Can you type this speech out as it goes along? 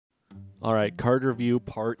All right, card review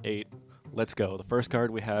part 8. Let's go. The first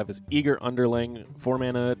card we have is Eager Underling, 4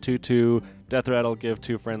 mana, 2/2, Death Rattle, give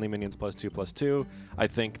 2 friendly minions +2/+2. I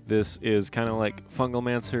think this is kind of like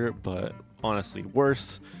Fungalmancer, but honestly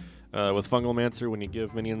worse. With Fungalmancer, when you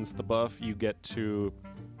give minions the buff, you get to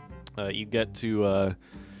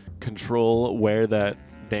control where that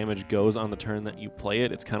damage goes on the turn that you play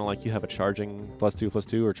it. It's kind of like you have a charging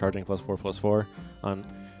 +2/+2 or charging +4/+4 on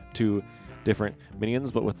 2 different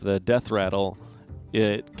minions, but with the Death Rattle,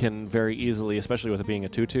 it can very easily, especially with it being a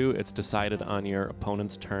 2/2, it's decided on your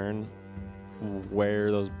opponent's turn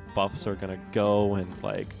where those buffs are going to go and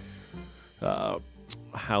like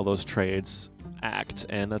how those trades act,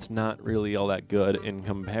 and that's not really all that good in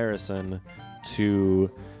comparison to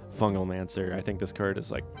Fungalmancer. I think this card is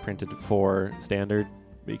like printed for standard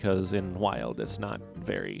because in Wild it's not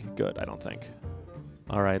very good, I don't think.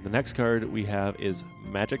 Alright, the next card we have is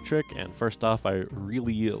Magic Trick, and first off, I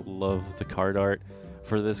really love the card art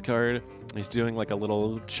for this card. He's doing like a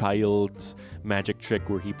little child's magic trick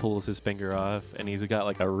where he pulls his finger off, and he's got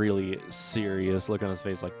like a really serious look on his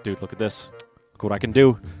face, like, dude, look at this. Look what I can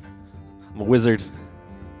do. I'm a wizard.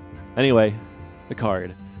 Anyway, the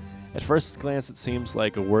card. At first glance, it seems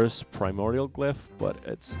like a worse Primordial Glyph, but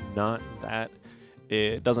it's not that.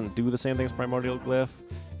 It doesn't do the same thing as Primordial Glyph.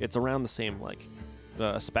 It's around the same like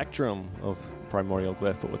spectrum of Primordial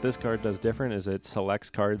Glyph, but what this card does different is it selects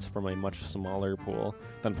cards from a much smaller pool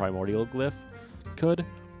than Primordial Glyph could.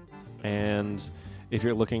 And if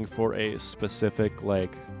you're looking for a specific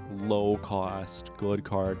like low cost good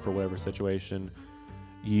card for whatever situation,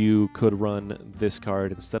 you could run this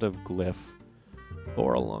card instead of Glyph,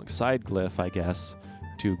 or alongside Glyph, I guess,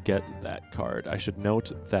 to get that card. I should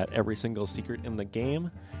note that every single secret in the game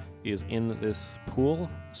is in this pool,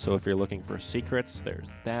 so if you're looking for secrets, there's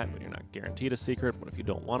that, but you're not guaranteed a secret. But if you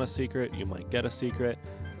don't want a secret, you might get a secret.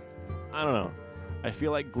 I don't know. I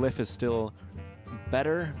feel like Glyph is still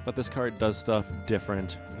better, but this card does stuff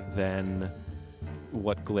different than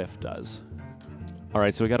what Glyph does.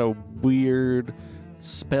 Alright, so we got a weird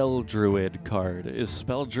Spell Druid card. Is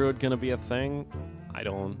Spell Druid gonna be a thing? I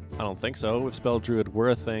don't think so. If Spell Druid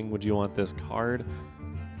were a thing, would you want this card?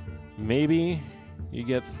 Maybe. You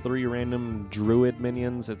get 3 random Druid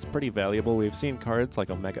minions. It's pretty valuable. We've seen cards like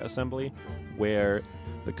Omega Assembly where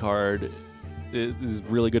the card is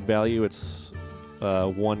really good value. It's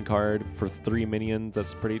 1 card for 3 minions.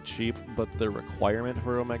 That's pretty cheap, but the requirement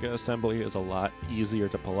for Omega Assembly is a lot easier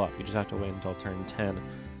to pull off. You just have to wait until turn 10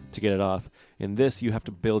 to get it off. In this, you have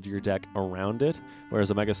to build your deck around it,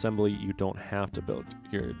 whereas Omega Assembly, you don't have to build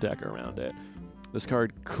your deck around it. This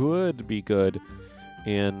card could be good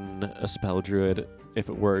in a Spell Druid if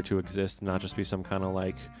it were to exist, not just be some kind of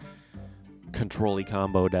like control-y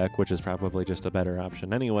combo deck, which is probably just a better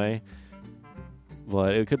option anyway.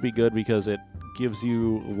 But it could be good because it gives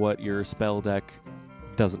you what your spell deck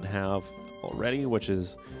doesn't have already, which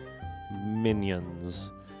is minions.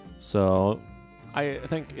 So I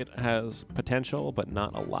think it has potential, but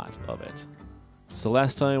not a lot of it. So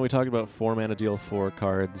last time we talked about 4 mana deal 4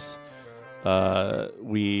 cards.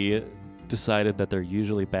 We decided that they're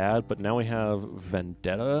usually bad, but now we have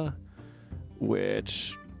Vendetta,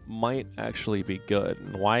 which might actually be good.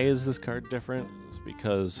 And why is this card different? It's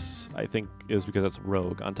because it's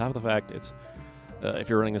Rogue. On top of the fact, it's if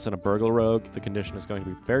you're running this in a Burgle Rogue, the condition is going to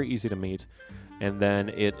be very easy to meet. And then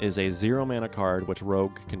it is a 0 mana card, which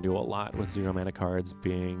Rogue can do a lot with 0 mana cards,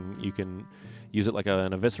 being you can use it like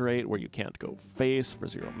an Eviscerate where you can't go face for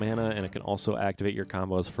 0 mana, and it can also activate your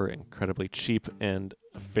combos for incredibly cheap and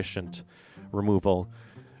efficient removal.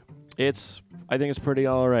 I think it's pretty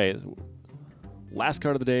alright. Last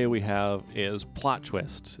card of the day we have is Plot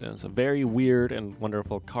Twist, and it's a very weird and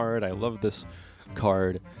wonderful card. I love this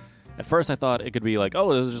card. At first I thought it could be like,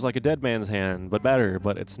 oh, this is just like a Dead Man's Hand, but better,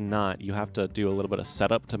 but it's not. You have to do a little bit of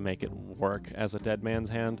setup to make it work as a Dead Man's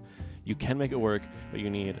Hand. You can make it work, but you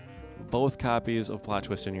need both copies of Plot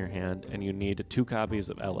Twist in your hand, and you need 2 copies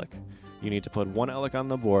of Elec. You need to put 1 Elec on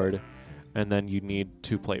the board, and then you need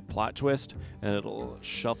to play Plot Twist, and it'll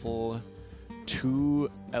shuffle 2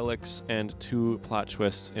 Elecs and 2 Plot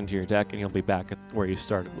Twists into your deck, and you'll be back at where you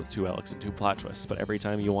started with 2 Elecs and 2 Plot Twists. But every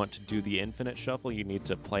time you want to do the infinite shuffle, you need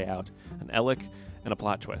to play out an Elec and a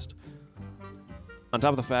Plot Twist. On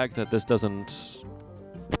top of the fact that this doesn't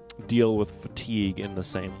deal with fatigue in the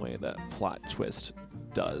same way that Plot Twist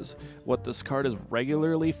does. What this card is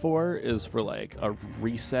regularly for is for like a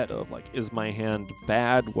reset of like, is my hand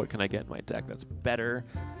bad? What can I get in my deck that's better?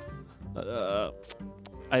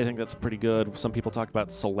 I think that's pretty good. Some people talk about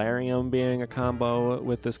Solarium being a combo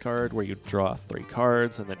with this card where you draw 3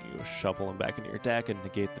 cards and then you shuffle them back into your deck and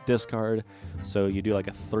negate the discard. So you do like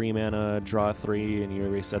a 3 mana, draw 3, and you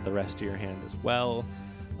reset the rest of your hand as well.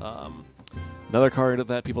 Another card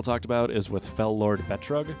that people talked about is with Fellord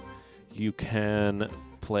Betrug. You can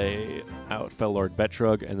play out Fellord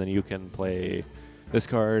Betrug, and then you can play this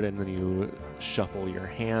card, and then you shuffle your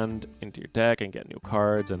hand into your deck and get new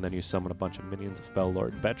cards, and then you summon a bunch of minions of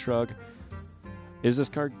Fellord Betrug. Is this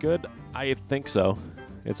card good? I think so.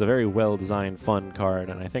 It's a very well-designed, fun card,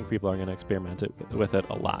 and I think people are going to experiment with it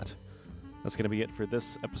a lot. That's going to be it for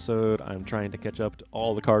this episode. I'm trying to catch up to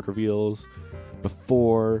all the card reveals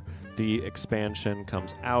before the expansion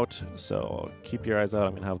comes out, so keep your eyes out.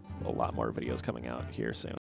 I'm going to have a lot more videos coming out here soon.